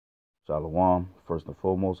Shalom. First and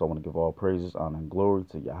foremost, I want to give all praises, honor, and glory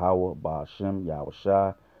to Yahweh, Ba'ashem, Yahweh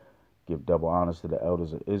Shai. Give double honors to the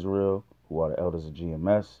elders of Israel, who are the elders of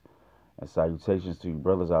GMS. And salutations to you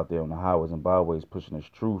brothers out there on the highways and byways, pushing this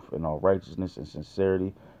truth in all righteousness and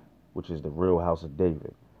sincerity, which is the real house of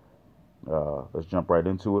David. Let's jump right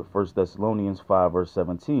into it. 1 Thessalonians 5, verse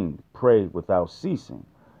 17. Pray without ceasing.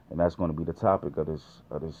 And that's going to be the topic of this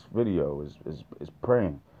video, is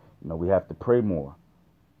praying. You know, we have to pray more.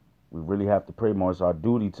 We really have to pray more. It's our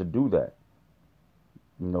duty to do that.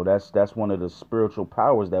 You know, that's one of the spiritual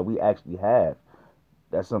powers that we actually have.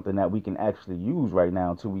 That's something that we can actually use right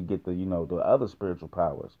now until we get the, you know, the other spiritual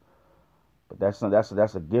powers. But that's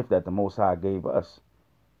a gift that the Most High gave us.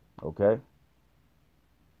 Okay?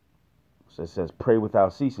 So it says, pray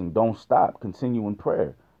without ceasing. Don't stop. Continue in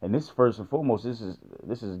prayer. And this, first and foremost, this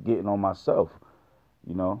is getting on myself.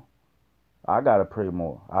 You know, I gotta pray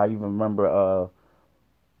more. I even remember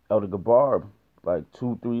Elder Gabar, like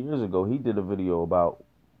 2-3 years ago, he did a video about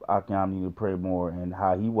Akim needed to pray more and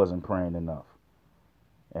how he wasn't praying enough.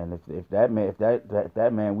 And if that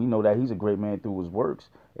man, we know that he's a great man through his works.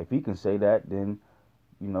 If he can say that, then,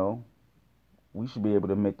 you know, we should be able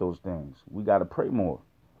to admit those things. We got to pray more.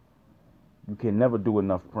 You can never do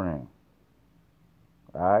enough praying.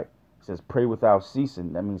 All right? It says pray without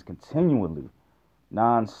ceasing. That means continually,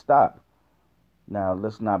 non-stop. Now,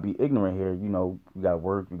 let's not be ignorant here. You know, you got to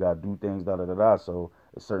work, you got to do things, da-da-da-da. So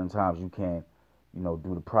at certain times you can't, you know,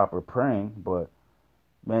 do the proper praying. But,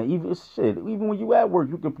 man, even when you at work,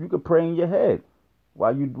 you could pray in your head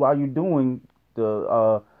while you doing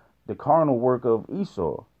the carnal work of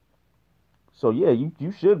Esau. So yeah,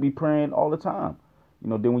 you should be praying all the time. You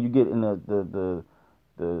know, then when you get in the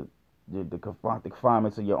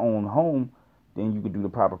confinements of your own home, then you could do the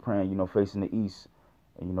proper praying, you know, facing the east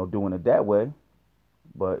and, you know, doing it that way.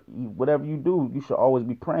 But whatever you do, you should always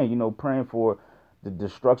be praying, you know, praying for the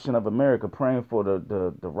destruction of America, praying for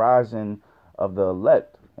the rising of the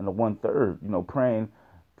elect and the 1/3, you know, praying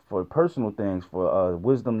for personal things, for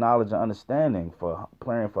wisdom, knowledge, and understanding, for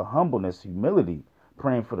praying for humbleness, humility,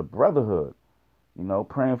 praying for the brotherhood, you know,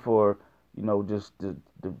 praying for, you know, just to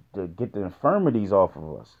get the infirmities off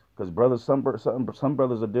of us. Because brothers, some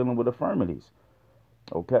brothers are dealing with infirmities.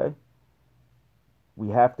 Okay? We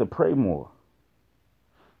have to pray more.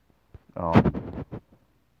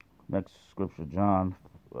 Next scripture, John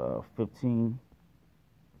 15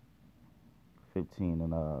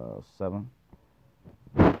 and 7.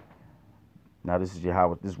 Now this is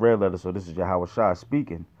Yahweh, this red letter, so this is Yahweh Shai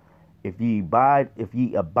speaking. If ye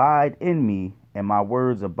abide in me, and my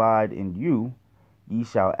words abide in you, ye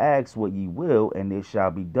shall ask what ye will, and it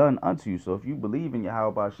shall be done unto you. So if you believe in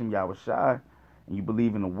Yahweh Ba'ashem Yahweh Shai, and you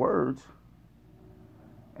believe in the words,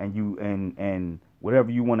 and you and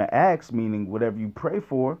whatever you want to ask, meaning whatever you pray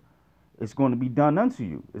for, it's going to be done unto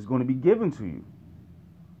you. It's going to be given to you.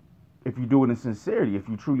 If you do it in sincerity, if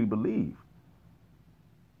you truly believe.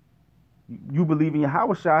 You believe in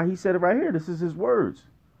Yahweh Shai, he said it right here. This is his words.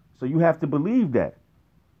 So you have to believe that.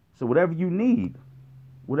 So whatever you need,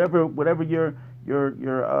 whatever your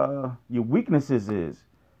weaknesses is,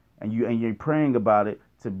 and you're praying about it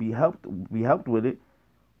to be helped with it,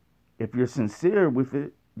 if you're sincere with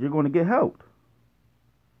it, you're going to get helped.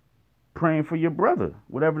 Praying for your brother,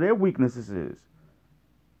 whatever their weaknesses is,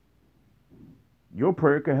 your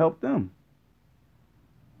prayer can help them.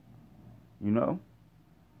 You know?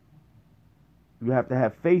 You have to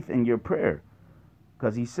have faith in your prayer.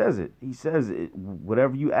 Because he says it. He says it.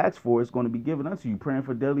 Whatever you ask for, it's going to be given unto you. Praying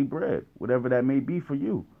for daily bread, whatever that may be for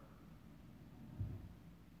you.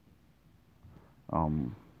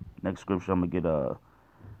 Next scripture, I'm going to get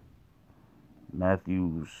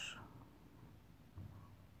Matthew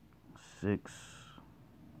 6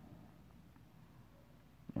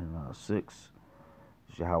 and 6.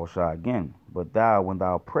 Yahweh Shai again. But thou, when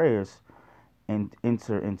thou prayest,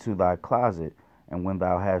 enter into thy closet, and when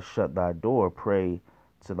thou hast shut thy door, pray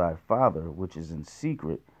to thy Father which is in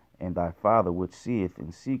secret, and thy Father which seeth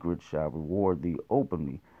in secret shall reward thee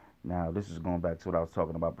openly. Now, this is going back to what I was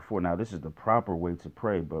talking about before. Now, this is the proper way to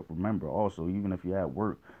pray. But remember also, even if you're at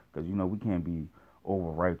work, because, you know, we can't be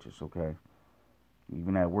over righteous, okay?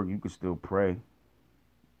 Even at work, you can still pray.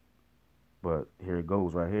 But here it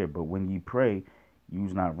goes right here. But when ye pray,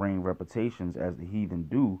 use not vain repetitions as the heathen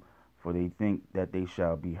do, for they think that they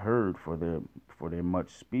shall be heard for their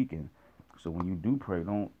much speaking. So when you do pray,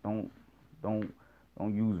 don't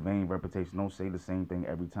use vain repetition. Don't say the same thing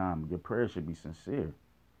every time. Your prayer should be sincere.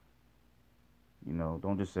 You know,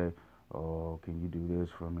 don't just say, "Oh, can you do this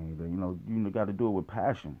for me?" But, you got to do it with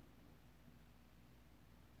passion.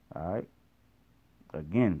 All right.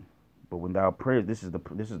 Again, But when thou prayest, this is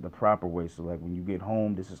the proper way. So like when you get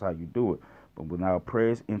home, this is how you do it. But when thou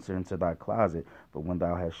prayest, enter into thy closet. But when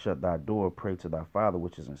thou hast shut thy door, pray to thy Father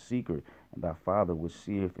which is in secret, and thy Father which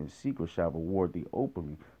seeth in secret shall reward thee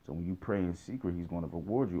openly. So when you pray in secret, he's going to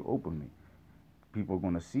reward you openly. People are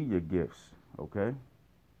going to see your gifts, okay?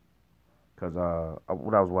 Because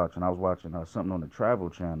what I was watching something on the Travel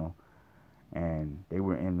Channel, and they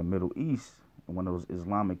were in the Middle East, in one of those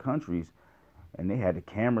Islamic countries, and they had the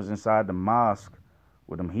cameras inside the mosque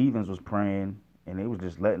where them heathens was praying, and they was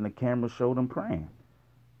just letting the camera show them praying.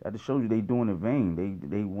 That just shows you they doing it in vain.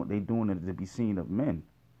 They doing it to be seen of men.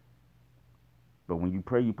 But when you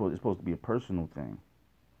pray, it's supposed to be a personal thing,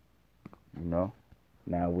 you know.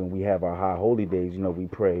 Now, when we have our high holy days, we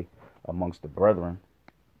pray amongst the brethren.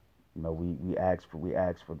 We ask for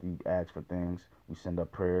things. We send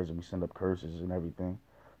up prayers and we send up curses and everything.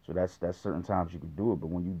 So that's certain times you can do it. But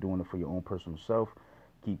when you're doing it for your own personal self,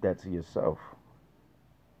 keep that to yourself.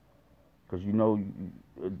 Because the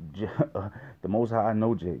Most High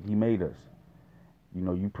know He made us.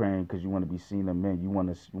 You praying because you want to be seen of men. You want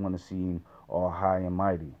to see Him all high and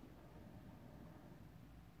mighty.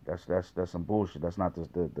 That's some bullshit. That's not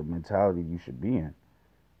the mentality you should be in.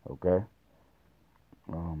 Okay.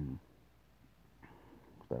 What's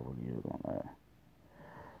that really is on that?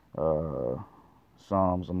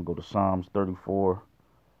 Psalms. I'm gonna go to Psalms 34.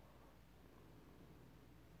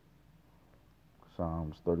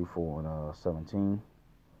 Psalms 34 and 17.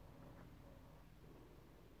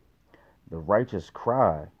 The righteous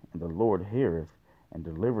cry, and the Lord heareth, and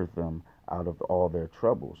delivereth them out of all their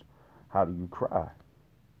troubles. How do you cry?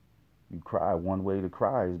 You cry. One way to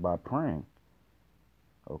cry is by praying.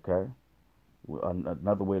 Okay?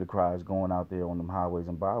 Another way to cry is going out there on them highways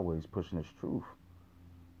and byways, pushing this truth.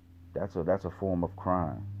 That's a form of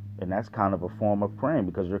crying. And that's kind of a form of praying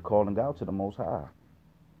because you're calling out to the Most High.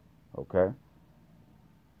 Okay?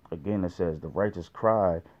 Again, it says, the righteous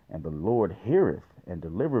cry, and the Lord heareth, and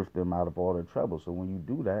delivereth them out of all their troubles. So when you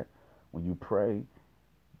do that, when you pray,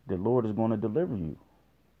 the Lord is going to deliver you.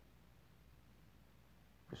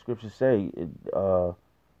 The scriptures say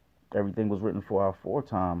everything was written for our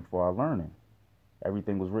foretime, for our learning.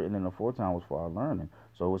 Everything was written in the foretime was for our learning.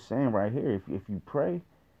 So it's saying right here, if you pray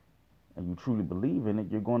and you truly believe in it,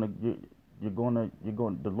 the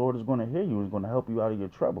Lord is going to hear you. He's going to help you out of your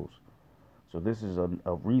troubles. So this is a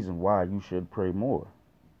reason why you should pray more.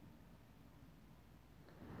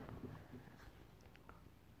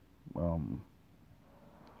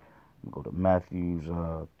 Go to Matthew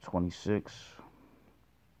 26.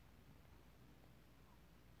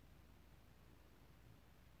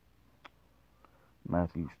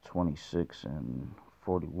 Matthew 26 and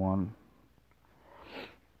 41.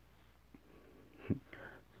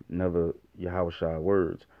 Another Yahushua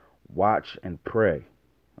words. Watch and pray.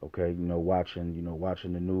 Okay, watching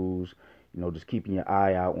the news, just keeping your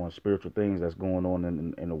eye out on spiritual things that's going on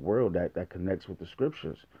in the world that connects with the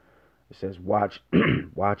scriptures. It says, watch,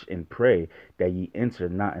 watch and pray that ye enter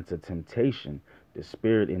not into temptation. The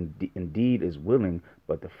spirit indeed is willing,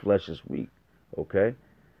 but the flesh is weak. Okay.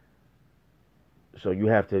 So you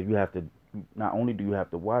have to, not only do you have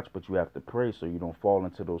to watch, but you have to pray so you don't fall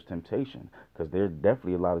into those temptations, because there's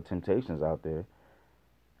definitely a lot of temptations out there,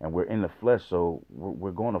 and we're in the flesh, so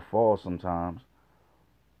we're going to fall sometimes,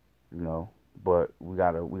 but we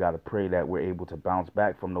gotta pray that we're able to bounce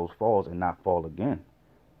back from those falls and not fall again.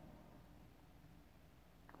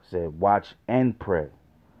 Said watch and pray,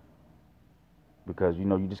 because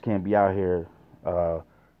you just can't be out here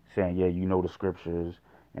saying the scriptures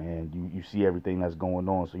and you see everything that's going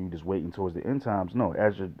on, so you just waiting towards the end times. No,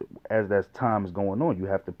 as that time is going on, you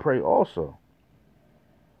have to pray also,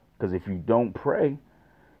 because if you don't pray,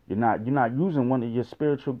 you're not using one of your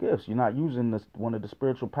spiritual gifts. You're not using one of the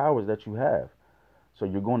spiritual powers that you have, so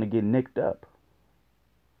you're going to get nicked up.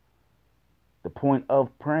 The point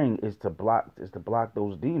of praying is to block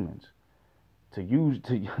those demons, to use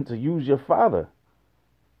your Father,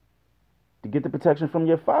 to get the protection from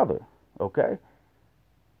your Father. Okay.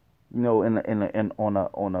 In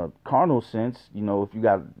on a carnal sense, if you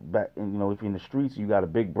got back, if you're in the streets, you got a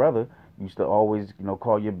big brother. You used to always,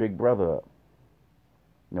 call your big brother up.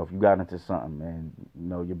 If you got into something,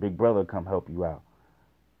 and your big brother come help you out.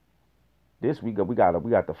 This we got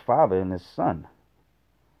the Father and His Son.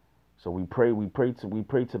 So we pray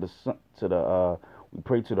to the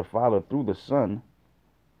Father through the Son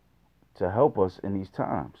to help us in these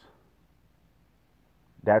times.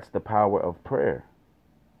 That's the power of prayer.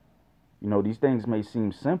 These things may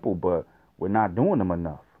seem simple, but we're not doing them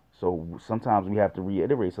enough. So sometimes we have to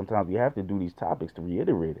reiterate. Sometimes we have to do these topics to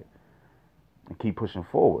reiterate it and keep pushing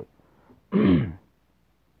forward.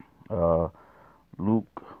 Uh,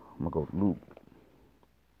 Luke, I'm going to go Luke.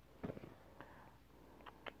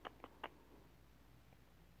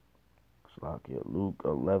 Luke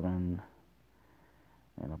 11,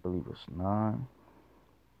 and I believe it's 9.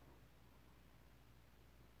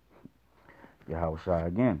 Yahushua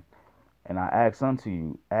again. And I ask unto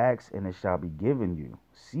you, ask and it shall be given you.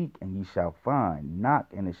 Seek and ye shall find. Knock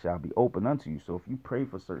and it shall be opened unto you. So if you pray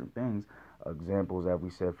for certain things, examples that we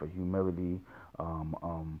said for humility,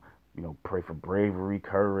 pray for bravery,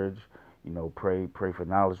 courage, pray for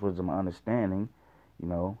knowledge, wisdom, and understanding.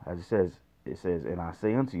 As it says, and I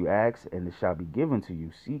say unto you, ask and it shall be given to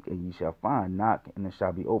you. Seek and ye shall find. Knock and it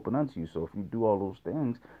shall be opened unto you. So if you do all those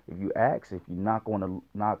things, if you ask, if you knock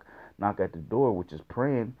at the door, which is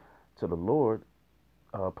praying to the Lord,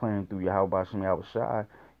 praying through Yahweh Shem Yahweh Shai,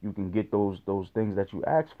 you can get those things that you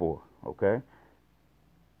ask for. Okay,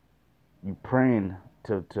 you praying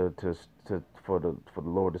for the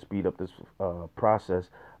Lord to speed up this process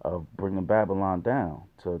of bringing Babylon down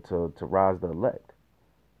to rise the elect.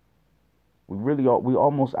 We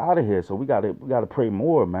almost out of here, so we gotta pray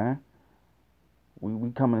more, man.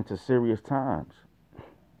 We coming into serious times,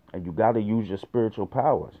 and you gotta use your spiritual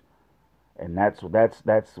powers, and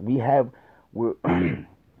we're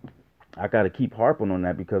I gotta keep harping on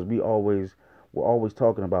that because we're always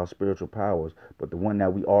talking about spiritual powers, but the one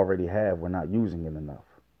that we already have, we're not using it enough.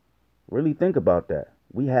 Really think about that.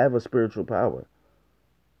 We have a spiritual power.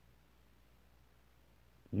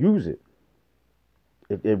 Use it.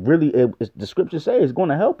 The scriptures say it's going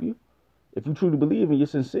to help you. If you truly believe and you're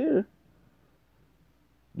sincere,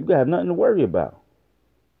 you have nothing to worry about.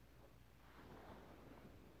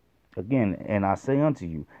 Again, and I say unto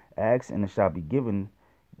you, ask and it shall be given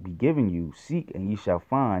you. Seek and ye shall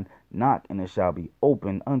find. Knock and it shall be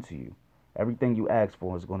opened unto you. Everything you ask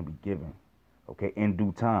for is going to be given. Okay, in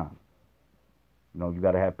due time. You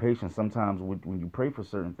got to have patience. Sometimes when you pray for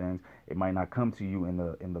certain things, it might not come to you in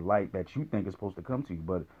the light that you think is supposed to come to you.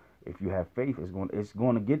 But if you have faith, it's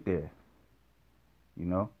going to get there.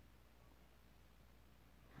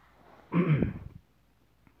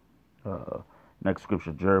 Next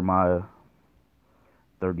scripture, Jeremiah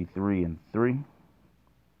 33:3.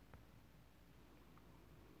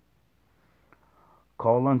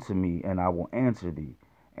 Call unto me, and I will answer thee,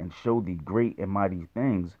 and show thee great and mighty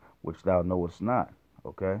things which thou knowest not.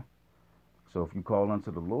 Okay? So if you call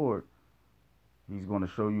unto the Lord, he's going to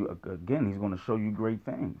show you, again, he's going to show you great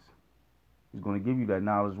things. He's going to give you that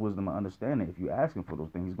knowledge, wisdom, and understanding. If you ask him for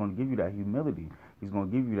those things, he's going to give you that humility. He's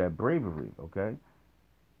going to give you that bravery, okay?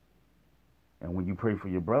 And when you pray for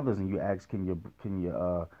your brothers and you ask, can your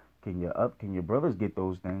brothers get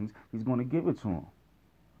those things? He's going to give it to them.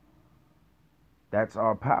 That's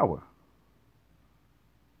our power.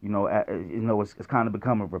 It's kind of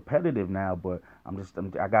becoming repetitive now, but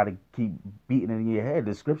I got to keep beating it in your head.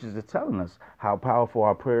 The scriptures are telling us how powerful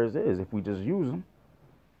our prayers is if we just use them.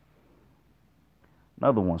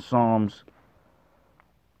 Another one, Psalms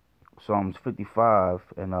 55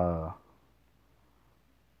 and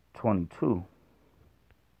 22.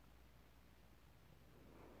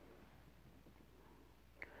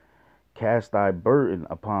 Cast thy burden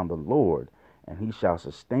upon the Lord, and he shall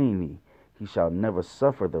sustain thee. He shall never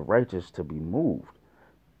suffer the righteous to be moved.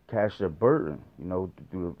 Cast your burden,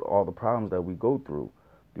 through all the problems that we go through,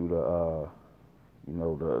 through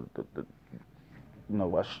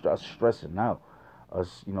us stressing out,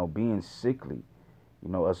 us, being sickly,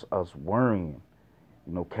 us worrying.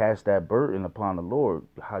 Cast that burden upon the Lord.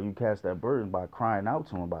 How you cast that burden? By crying out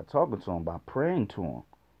to him, by talking to him, by praying to him.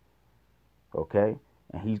 Okay?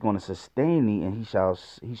 And he's going to sustain thee, and he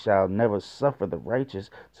shall never suffer the righteous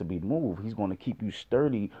to be moved. He's going to keep you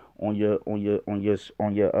sturdy on your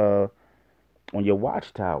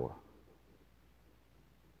watchtower.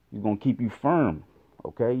 He's going to keep you firm.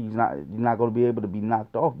 Okay? You're not going to be able to be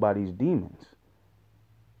knocked off by these demons.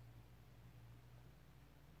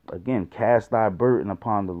 Again, cast thy burden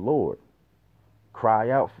upon the Lord. Cry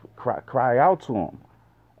out to him.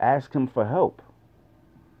 Ask him for help.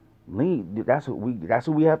 That's what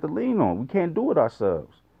we have to lean on. We can't do it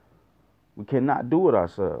ourselves. We cannot do it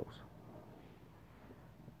ourselves.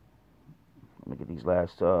 Let me get these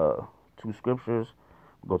last two scriptures.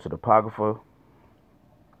 We'll go to the Apocrypha.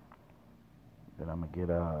 Then I'm going to get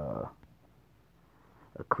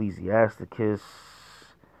Ecclesiasticus.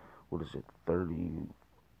 What is it?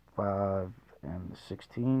 35 and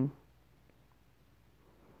 16.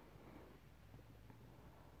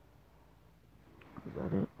 Is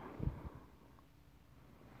that it?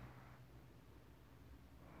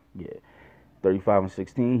 Yeah. 35 and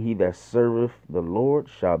 16. He that serveth the Lord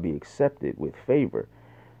shall be accepted with favor,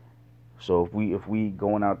 So if we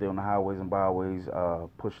going out there on the highways and byways,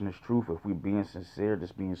 pushing this truth, if we being sincere,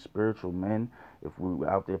 just being spiritual men, if we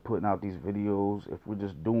out there putting out these videos, if we're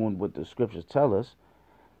just doing what the scriptures tell us,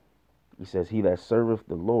 he says, "He that serveth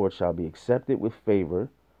the Lord shall be accepted with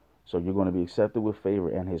favor." So you're going to be accepted with favor,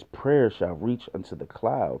 and his prayers shall reach unto the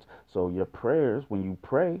clouds. So your prayers, when you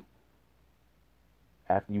pray,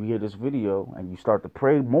 after you hear this video and you start to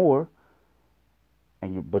pray more,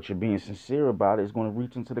 but you're being sincere about it, it's going to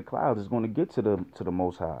reach into the clouds. It's going to get to the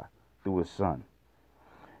Most High through His Son.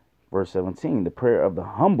 Verse 17, the prayer of the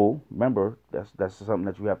humble. Remember, that's something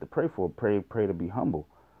that you have to pray for. Pray to be humble.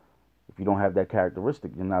 If you don't have that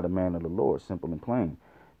characteristic, you're not a man of the Lord. Simple and plain.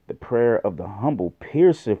 The prayer of the humble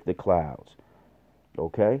pierceth the clouds.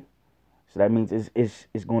 Okay, so that means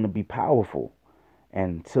it's going to be powerful.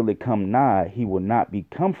 And till it come nigh, he will not be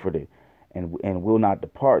comforted, and will not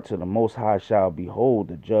depart till the Most High shall behold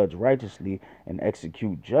the judge righteously and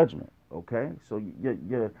execute judgment. Okay, so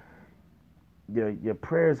your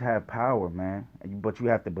prayers have power, man, but you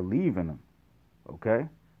have to believe in them. Okay,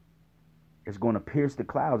 it's going to pierce the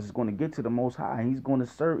clouds. It's going to get to the Most High. And he's going to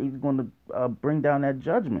serve. He's going to bring down that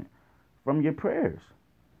judgment from your prayers.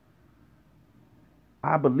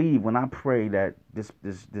 I believe when I pray that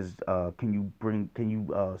can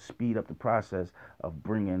you speed up the process of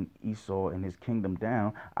bringing Esau and his kingdom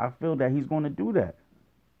down? I feel that he's going to do that.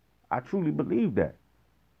 I truly believe that,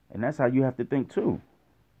 and that's how you have to think too.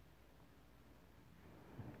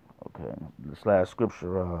 Okay, this last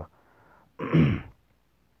scripture,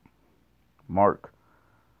 Mark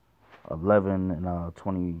 11 and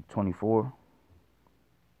 24.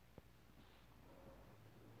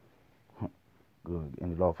 Good.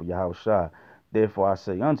 End it off with Yahushua. Therefore I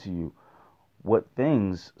say unto you, what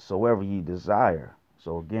things soever ye desire.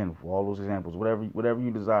 So again, for all those examples, whatever you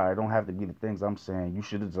desire, it don't have to be the things I'm saying. You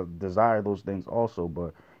should desire those things also.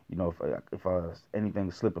 But if anything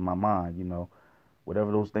slip in my mind,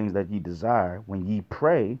 whatever those things that ye desire, when ye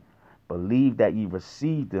pray, believe that ye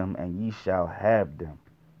receive them, and ye shall have them.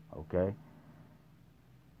 Okay.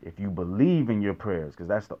 If you believe in your prayers, because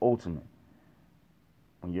that's the ultimate.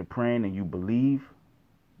 When you're praying and you believe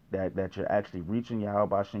that you're actually reaching Yahweh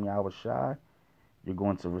Bashem Yahweh Shai, you're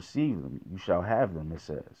going to receive them. You shall have them, it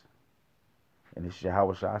says. And it's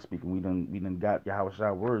Yahweh Shai speaking. We done got Yahweh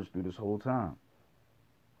Shai words through this whole time.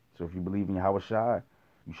 So if you believe in Yahweh Shai,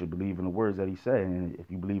 you should believe in the words that he said. And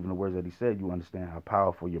if you believe in the words that he said, you understand how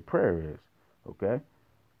powerful your prayer is. Okay?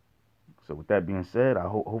 So with that being said,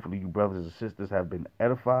 hopefully you brothers and sisters have been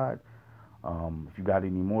edified. If you got any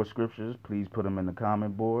more scriptures, please put them in the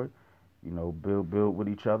comment board. Build with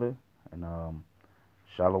each other. And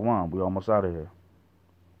Shalom. We almost out of here.